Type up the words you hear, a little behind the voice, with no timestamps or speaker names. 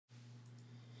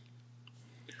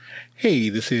Hey,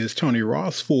 this is Tony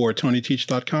Ross for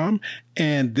TonyTeach.com,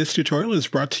 and this tutorial is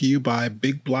brought to you by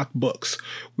Big Block Books,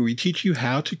 where we teach you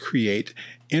how to create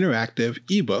interactive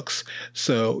ebooks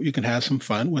so you can have some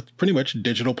fun with pretty much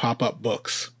digital pop-up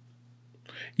books.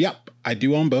 Yep, I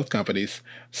do own both companies,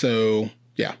 so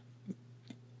yeah.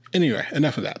 Anyway,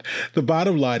 enough of that. The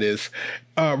bottom line is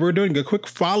we're doing a quick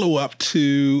follow-up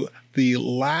to the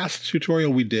last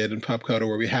tutorial we did in Pubcoder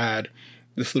where we had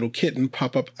this little kitten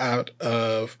pop up out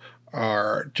of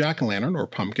our jack-o'-lantern or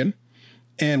pumpkin.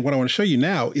 And what I want to show you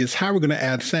now is how we're going to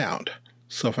add sound.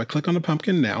 So if I click on the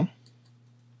pumpkin now,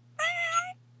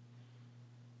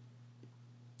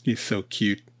 he's so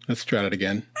cute. Let's try it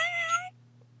again.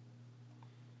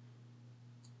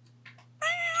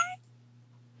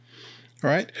 All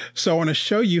right, so I want to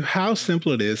show you how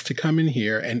simple it is to come in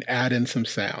here and add in some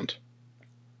sound.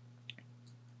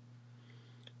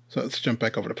 So let's jump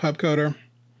back over to Pubcoder,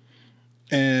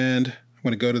 and I'm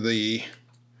going to go to the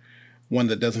one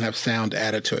that doesn't have sound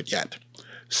added to it yet.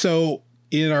 So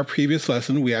in our previous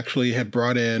lesson, we actually had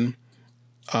brought in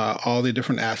all the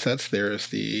different assets. There's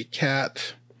the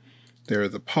cat, there are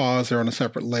the paws, they're on a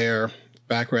separate layer,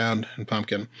 background, and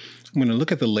pumpkin. I'm going to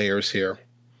look at the layers here.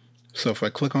 So if I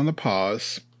click on the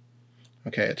paws,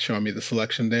 okay, it's showing me the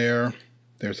selection there.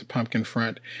 There's a pumpkin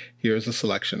front. Here's the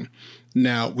selection.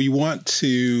 Now we want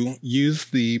to use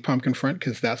the pumpkin front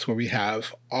because that's where we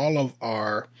have all of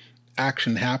our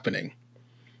action happening.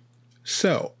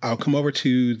 So I'll come over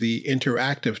to the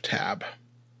interactive tab.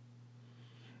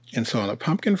 And so on the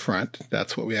pumpkin front,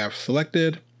 that's what we have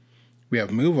selected. We have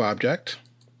move object,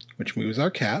 which moves our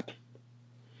cat.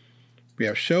 We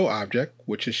have show object,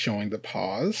 which is showing the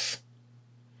paws.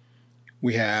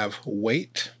 We have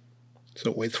wait, so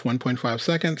it waits 1.5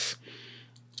 seconds,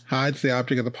 hides the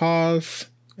object of the paws,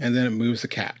 and then it moves the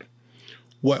cat.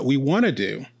 What we want to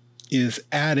do is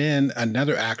add in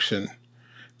another action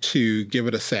to give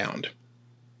it a sound.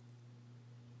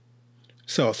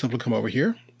 So I'll simply come over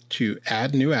here to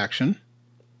add new action.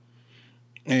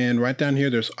 And right down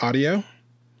here, there's audio.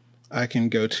 I can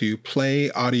go to play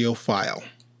audio file.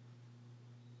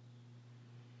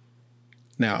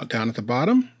 Now down at the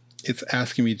bottom, it's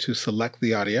asking me to select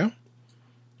the audio.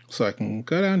 So I can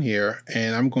go down here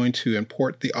and I'm going to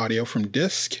import the audio from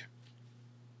disk.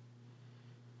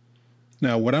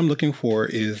 Now what I'm looking for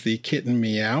is the kitten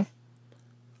meow.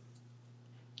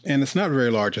 And it's not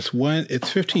very large, it's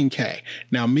 15K.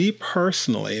 Now me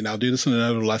personally, and I'll do this in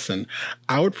another lesson,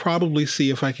 I would probably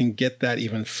see if I can get that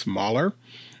even smaller.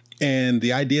 And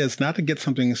the idea is not to get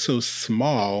something so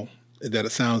small that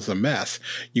it sounds a mess.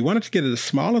 You want it to get it as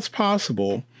small as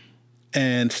possible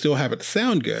and still have it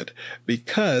sound good,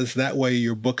 because that way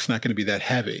your book's not going to be that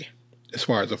heavy as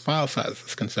far as the file size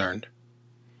is concerned.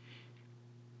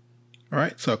 All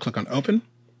right, so I'll click on open.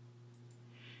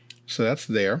 So that's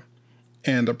there.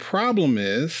 And the problem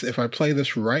is, if I play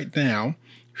this right now,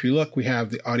 if you look, we have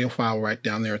the audio file right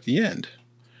down there at the end.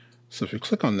 So if you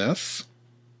click on this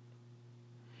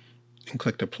and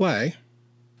click to play,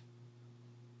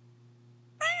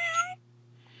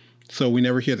 so we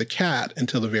never hear the cat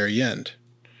until the very end.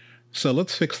 So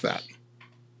let's fix that.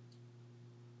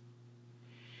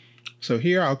 So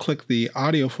here I'll click the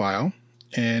audio file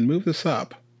and move this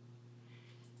up.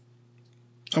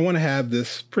 I want to have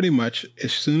this pretty much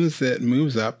as soon as it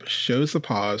moves up, shows the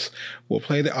pause, we'll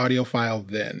play the audio file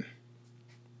then.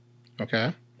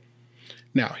 Okay?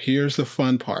 Now here's the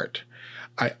fun part.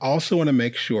 I also want to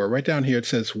make sure, right down here it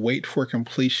says wait for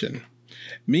completion,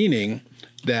 meaning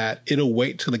that it'll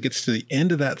wait till it gets to the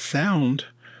end of that sound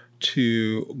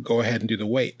to go ahead and do the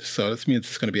wait. So this means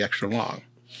it's going to be extra long.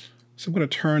 So I'm going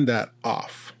to turn that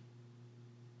off.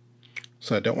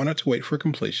 So I don't want it to wait for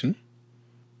completion.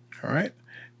 All right.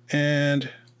 And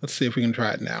let's see if we can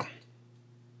try it now.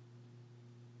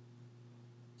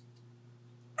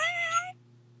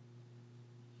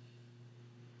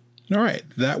 All right.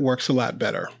 That works a lot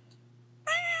better.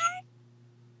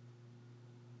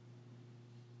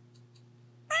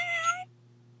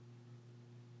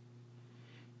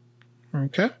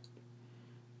 Okay.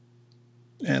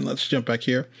 And let's jump back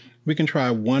here. We can try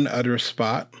one other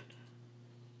spot.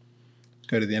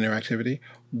 Go to the interactivity.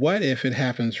 What if it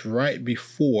happens right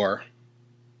before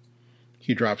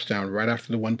he drops down, right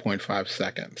after the 1.5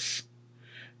 seconds?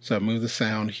 So move the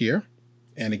sound here.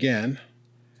 And again,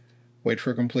 wait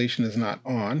for completion is not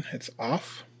on, it's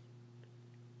off.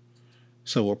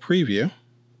 So we'll preview.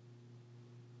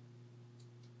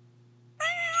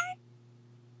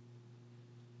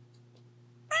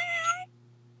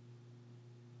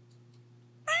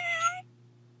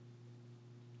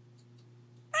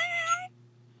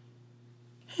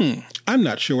 I'm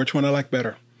not sure which one I like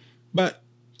better, but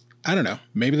I don't know.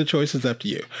 Maybe the choice is up to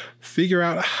you. Figure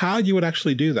out how you would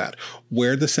actually do that,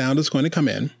 where the sound is going to come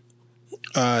in.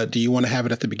 Do you want to have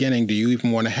it at the beginning? Do you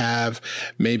even want to have,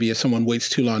 maybe if someone waits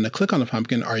too long to click on the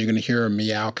pumpkin, are you going to hear a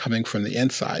meow coming from the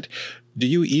inside? Do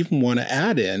you even want to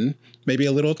add in maybe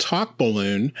a little talk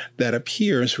balloon that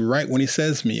appears right when he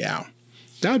says meow?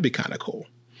 That would be kind of cool.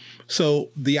 So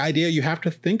the idea you have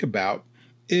to think about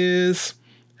is,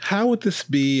 how would this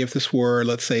be if this were,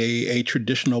 let's say, a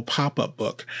traditional pop-up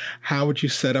book? How would you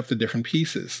set up the different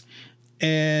pieces?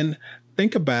 And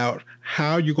think about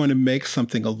how you're going to make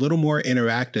something a little more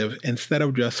interactive instead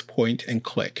of just point and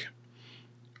click.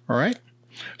 All right?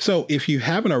 So if you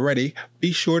haven't already,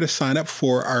 be sure to sign up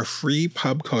for our free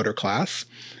Pubcoder class.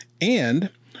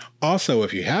 And also,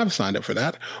 if you have signed up for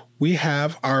that, we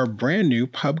have our brand new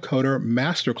Pubcoder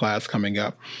Masterclass coming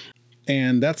up.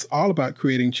 And that's all about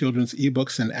creating children's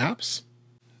ebooks and apps.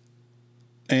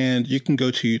 And you can go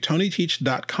to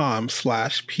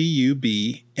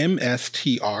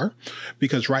TonyTeach.com/PUBMSTR,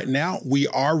 because right now we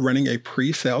are running a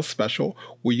pre-sale special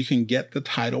where you can get the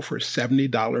title for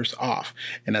 $70 off.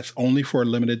 And that's only for a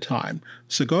limited time.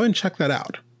 So go ahead and check that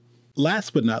out.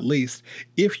 Last but not least,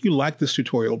 if you like this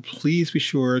tutorial, please be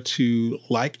sure to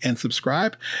like and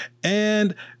subscribe,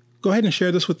 and go ahead and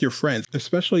share this with your friends,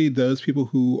 especially those people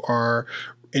who are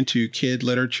into kid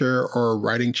literature or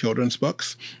writing children's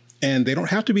books. And they don't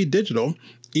have to be digital.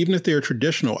 Even if they're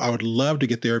traditional, I would love to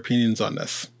get their opinions on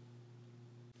this.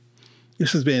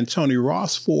 This has been Tony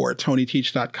Ross for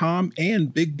TonyTeach.com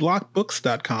and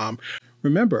BigBlockBooks.com.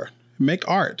 Remember, make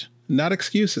art, not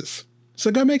excuses. So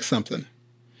go make something.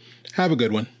 Have a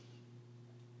good one.